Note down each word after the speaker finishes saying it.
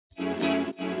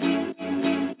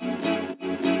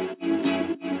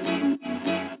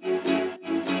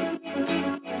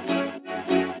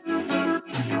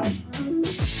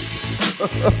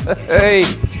Hey!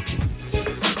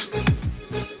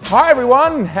 Hi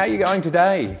everyone, how are you going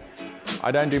today? I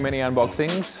don't do many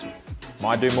unboxings.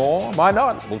 Might do more, might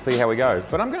not. We'll see how we go.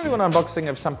 But I'm going to do an unboxing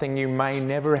of something you may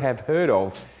never have heard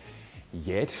of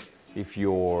yet. If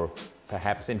you're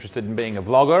perhaps interested in being a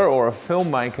vlogger or a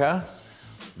filmmaker,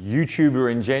 YouTuber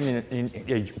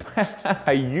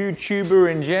a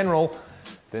YouTuber in general,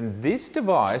 then this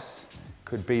device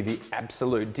could be the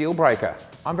absolute deal breaker.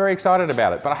 I'm very excited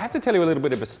about it, but I have to tell you a little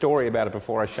bit of a story about it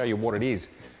before I show you what it is.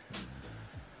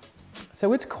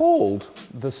 So it's called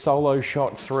the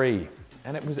Soloshot 3,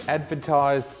 and it was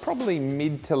advertised probably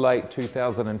mid to late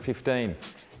 2015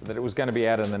 that it was going to be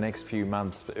out in the next few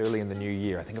months, early in the new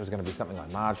year. I think it was going to be something like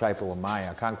March, April or May.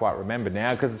 I can't quite remember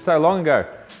now because it's so long ago.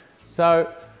 So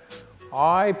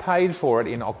I paid for it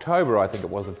in October, I think it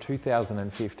was, of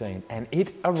 2015, and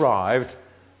it arrived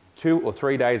 2 or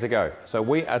 3 days ago. So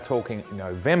we are talking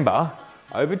November,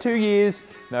 over 2 years,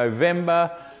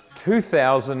 November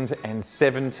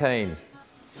 2017.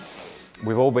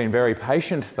 We've all been very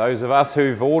patient, those of us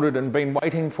who've ordered and been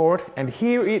waiting for it, and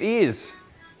here it is.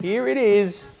 Here it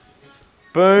is.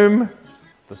 Boom,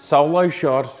 the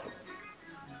Soloshot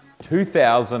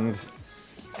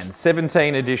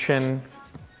 2017 edition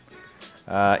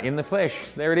in the flesh.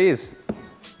 There it is.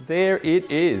 There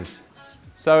it is.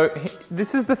 So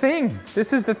this is the thing.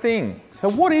 This is the thing. So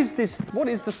what is this? What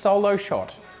is the Soloshot?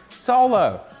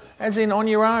 Solo, as in on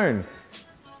your own,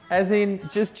 as in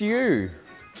just you.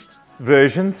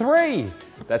 Version 3.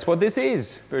 That's what this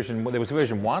is. There was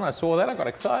version 1, I saw that, I got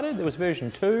excited. There was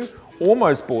version 2,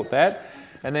 almost bought that.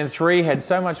 And then 3 had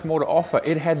so much more to offer.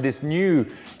 It had this new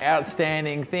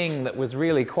outstanding thing that was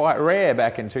really quite rare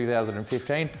back in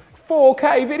 2015,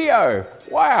 4K video.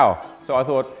 Wow. So I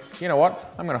thought, you know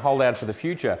what, I'm going to hold out for the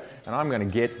future and I'm going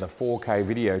to get the 4K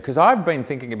video, because I've been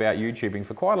thinking about YouTubing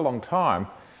for quite a long time.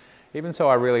 Even so,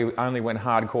 I really only went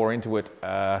hardcore into it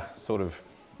sort of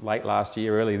late last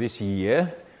year, early this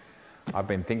year. I've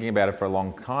been thinking about it for a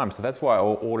long time, so that's why I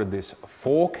ordered this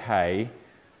 4K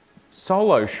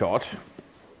Soloshot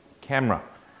camera.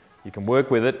 You can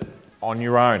work with it on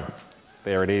your own.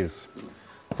 There it is.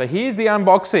 So here's the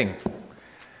unboxing.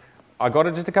 I got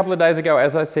it just a couple of days ago,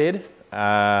 as I said,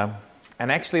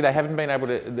 and actually they haven't been able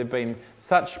to, there've been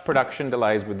such production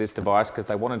delays with this device because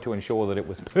they wanted to ensure that it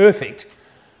was perfect.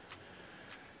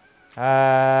 They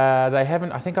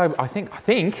haven't, I think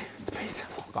it's been so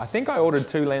long. I think I ordered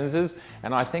 2 lenses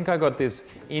and I think I got this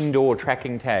indoor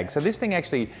tracking tag. So this thing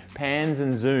actually pans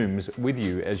and zooms with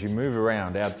you as you move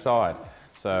around outside.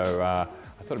 So I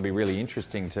thought it'd be really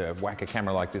interesting to whack a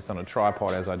camera like this on a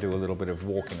tripod as I do a little bit of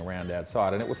walking around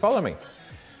outside, and it would follow me.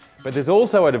 But there's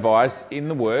also a device in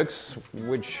the works,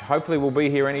 which hopefully will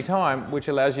be here any time, which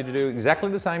allows you to do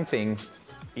exactly the same thing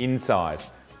inside,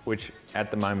 which at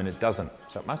the moment it doesn't.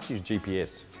 So it must use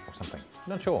GPS or something.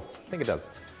 Not sure. I think it does.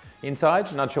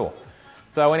 Inside, not sure.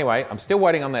 So anyway, I'm still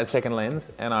waiting on that second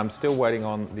lens, and I'm still waiting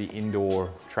on the indoor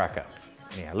tracker.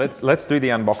 Yeah, let's do the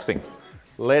unboxing.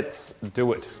 Let's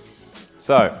do it.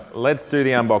 So let's do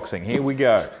the unboxing. Here we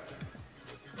go.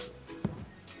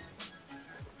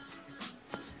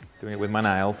 Doing it with my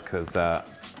nails because I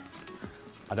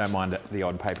don't mind the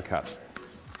odd paper cut.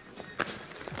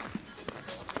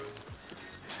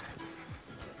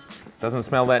 Doesn't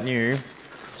smell that new.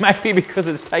 Maybe because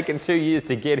it's taken 2 years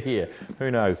to get here.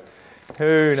 Who knows?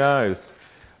 Who knows?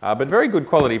 But very good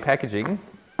quality packaging.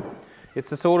 It's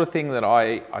the sort of thing that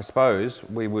I suppose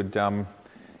we would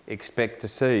expect to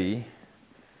see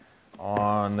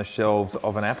on the shelves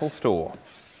of an Apple store.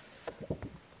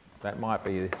 That might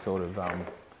be sort of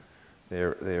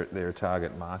their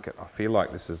target market. I feel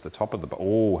like this is the top of the...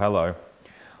 Oh, hello.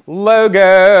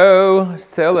 Logo!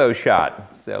 Soloshot.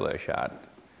 Soloshot.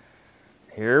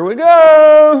 Here we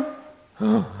go!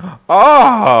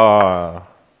 Oh,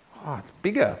 it's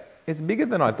bigger. It's bigger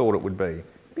than I thought it would be.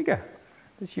 Bigger.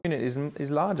 This unit is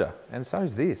larger, and so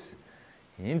is this.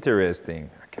 Interesting.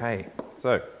 Okay,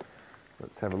 so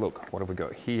let's have a look. What have we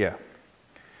got here?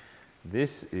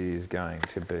 This is going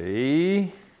to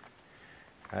be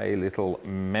a little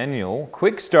manual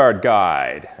quick start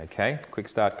guide. Okay, quick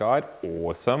start guide.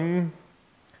 Awesome.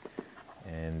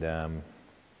 And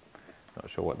not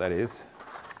sure what that is.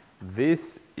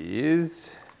 This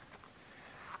is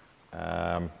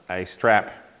a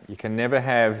strap. You can never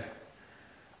have...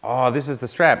 Oh, this is the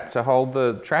strap to hold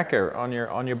the tracker on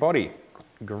your body.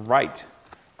 Great,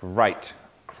 great,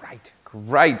 great,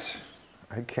 great.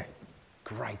 Okay,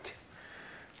 great.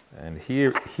 And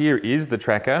here is the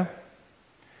tracker.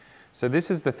 So this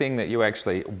is the thing that you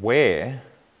actually wear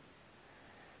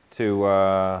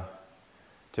to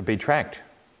be tracked.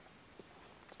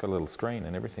 It's got a little screen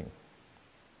and everything.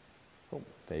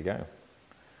 There you go.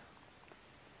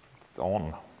 It's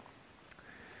on.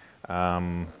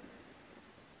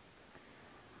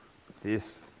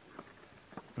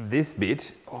 This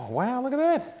bit, oh wow, look at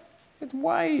that. It's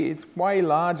way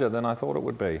larger than I thought it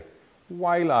would be.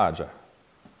 Way larger.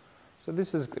 So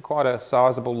this is quite a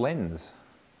sizable lens.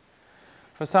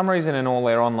 For some reason in all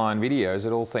their online videos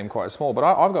it all seemed quite small, but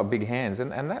I've got big hands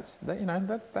and that's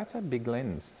a big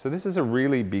lens. So this is a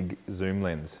really big zoom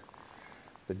lens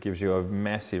that gives you a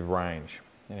massive range.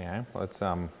 Anyhow, let's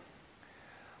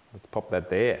pop that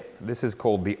there. This is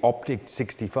called the Optic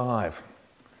 65.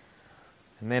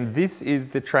 And then this is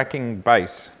the tracking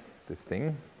base, this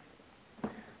thing.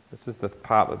 This is the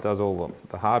part that does all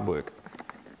the hard work.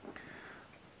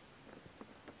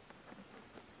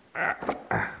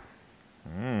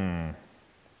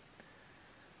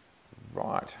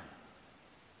 Right.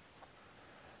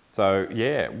 So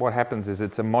yeah, what happens is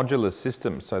it's a modular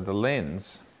system. So the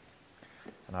lens,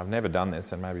 and I've never done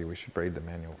this, and maybe we should read the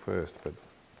manual first, but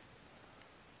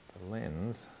the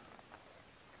lens,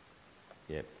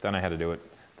 yeah, don't know how to do it.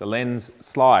 The lens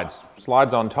slides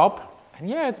on top, and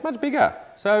yeah, it's much bigger.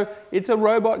 So it's a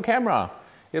robot camera.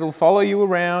 It'll follow you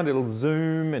around, it'll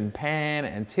zoom and pan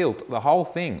and tilt, the whole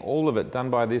thing, all of it done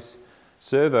by this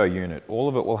servo unit. All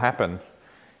of it will happen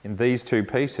in these two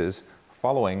pieces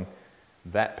following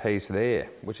that piece there,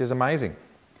 which is amazing.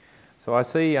 So I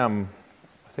see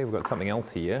we've got something else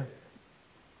here.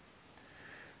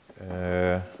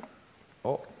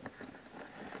 Oh,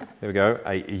 there we go,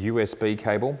 a USB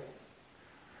cable.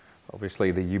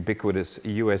 Obviously the ubiquitous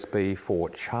USB for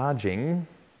charging.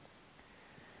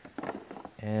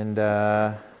 And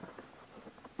what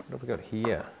have we got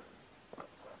here?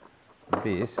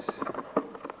 This.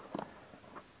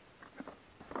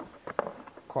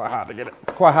 Quite hard to get it.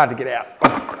 It's quite hard to get out.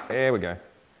 Oh, there we go.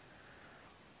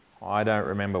 I don't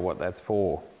remember what that's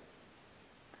for.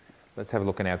 Let's have a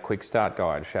look in our quick start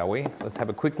guide, shall we? Let's have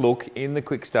a quick look in the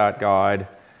quick start guide.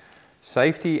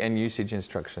 Safety and usage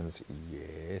instructions.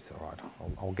 Yes, all right.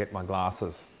 I'll get my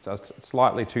glasses. Just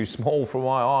slightly too small for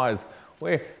my eyes.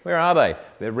 Where are they?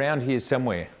 They're around here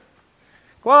somewhere.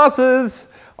 Glasses!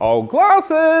 Oh,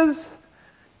 glasses!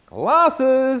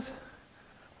 Glasses!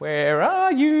 Where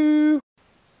are you?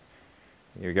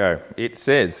 Here we go. It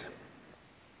says,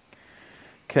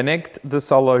 connect the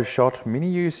Soloshot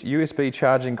mini USB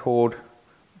charging cord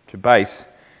to base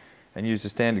and use the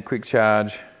standard quick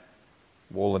charge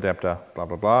wall adapter, blah,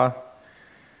 blah, blah.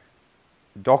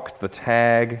 Dock the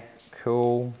tag,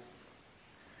 cool.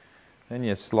 Then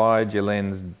you slide your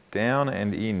lens down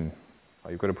and in. Oh,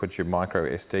 you've got to put your micro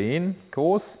SD in, of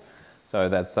course. So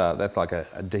that's like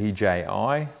a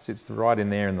DJI, sits right in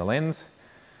there in the lens.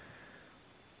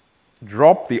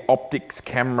 Drop the optics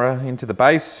camera into the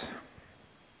base.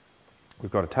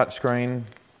 We've got a touch screen.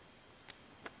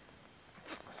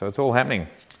 So it's all happening.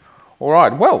 All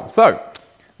right, well, so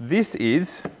this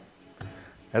is,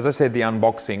 as I said, the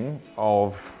unboxing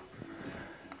of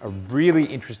a really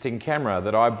interesting camera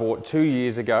that I bought 2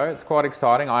 years ago. It's quite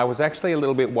exciting. I was actually a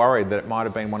little bit worried that it might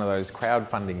have been one of those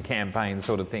crowdfunding campaign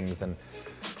sort of things and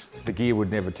the gear would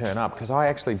never turn up, because I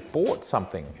actually bought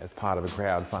something as part of a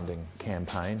crowdfunding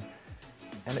campaign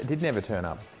and it did never turn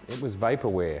up. It was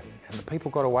vaporware and the people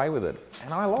got away with it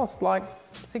and I lost like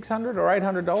 $600 or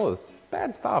 $800.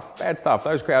 Bad stuff, bad stuff.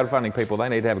 Those crowdfunding people, they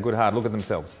need to have a good hard look at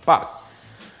themselves. But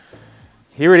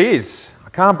here it is. I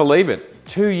can't believe it.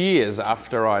 2 years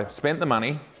after I spent the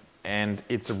money and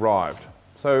it's arrived.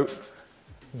 So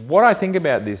what I think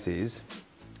about this is,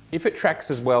 if it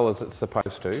tracks as well as it's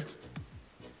supposed to,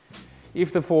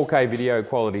 if the 4K video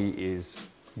quality is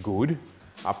good,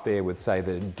 up there with say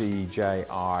the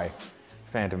DJI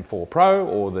Phantom 4 Pro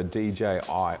or the DJI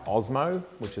Osmo,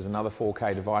 which is another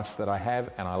 4K device that I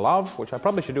have and I love, which I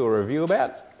probably should do a review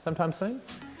about sometime soon.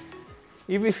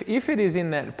 If it is in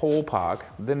that ballpark,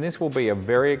 then this will be a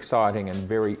very exciting and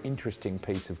very interesting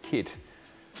piece of kit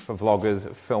for vloggers,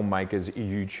 filmmakers,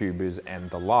 YouTubers and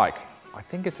the like. I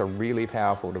think it's a really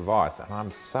powerful device and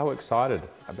I'm so excited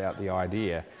about the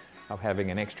idea of having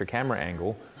an extra camera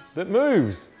angle that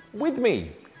moves with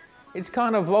me. It's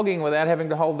kind of vlogging without having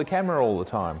to hold the camera all the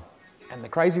time. And the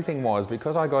crazy thing was,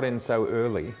 because I got in so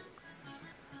early,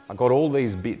 I got all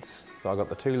these bits. So I got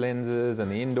the 2 lenses and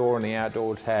the indoor and the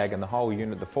outdoor tag and the whole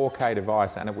unit, the 4K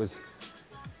device, and it was,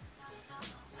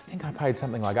 I think I paid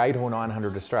something like $800 or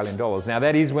 $900 Australian dollars. Now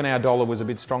that is when our dollar was a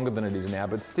bit stronger than it is now,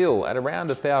 but still at around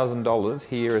 $1,000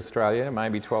 here Australia,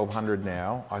 maybe 1,200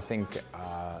 now. I think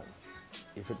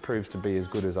if it proves to be as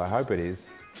good as I hope it is,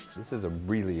 this is a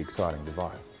really exciting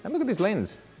device. And look at this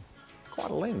lens. It's quite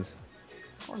a lens.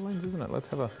 It's quite a lens, isn't it? Let's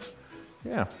have a,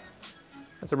 yeah.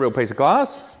 That's a real piece of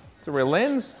glass. It's a real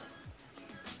lens.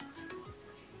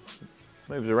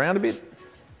 Moves around a bit.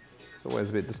 It's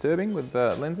always a bit disturbing with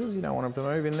lenses. You don't want them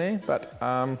to move in there, but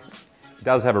it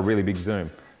does have a really big zoom.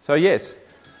 So yes,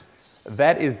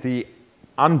 that is the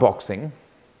unboxing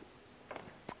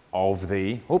of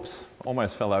the, oops,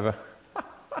 almost fell over.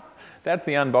 That's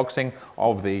the unboxing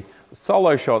of the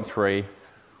Soloshot 3.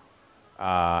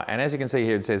 And as you can see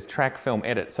here, it says track film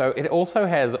edit. So it also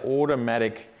has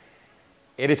automatic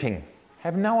editing.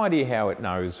 Have no idea how it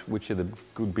knows which are the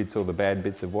good bits or the bad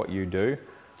bits of what you do.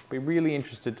 Be really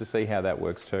interested to see how that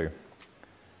works too.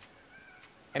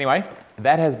 Anyway,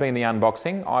 that has been the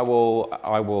unboxing. I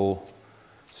will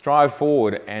strive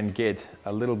forward and get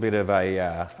a little bit of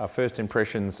a first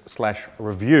impressions /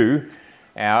 review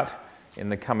out in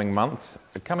the coming months,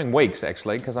 coming weeks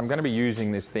actually, because I'm going to be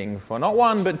using this thing for not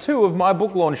one but 2 of my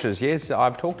book launches. Yes,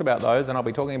 I've talked about those and I'll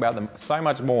be talking about them so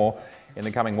much more in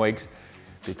the coming weeks,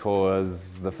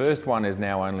 because the first one is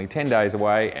now only 10 days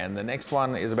away and the next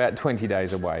one is about 20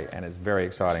 days away, and it's very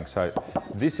exciting. So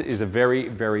this is a very,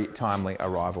 very timely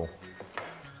arrival.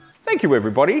 Thank you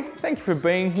everybody. Thank you for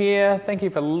being here. Thank you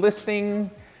for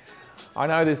listening. I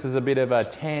know this is a bit of a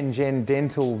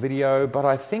tangential video, but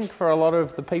I think for a lot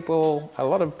of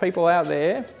people out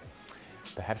there,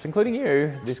 perhaps including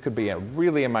you, this could be a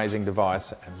really amazing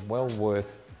device and well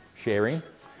worth sharing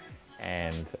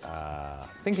and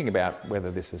thinking about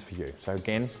whether this is for you. So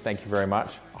again, thank you very much.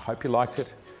 I hope you liked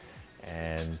it,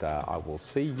 and I will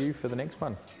see you for the next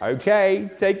one. Okay,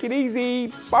 take it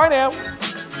easy. Bye now.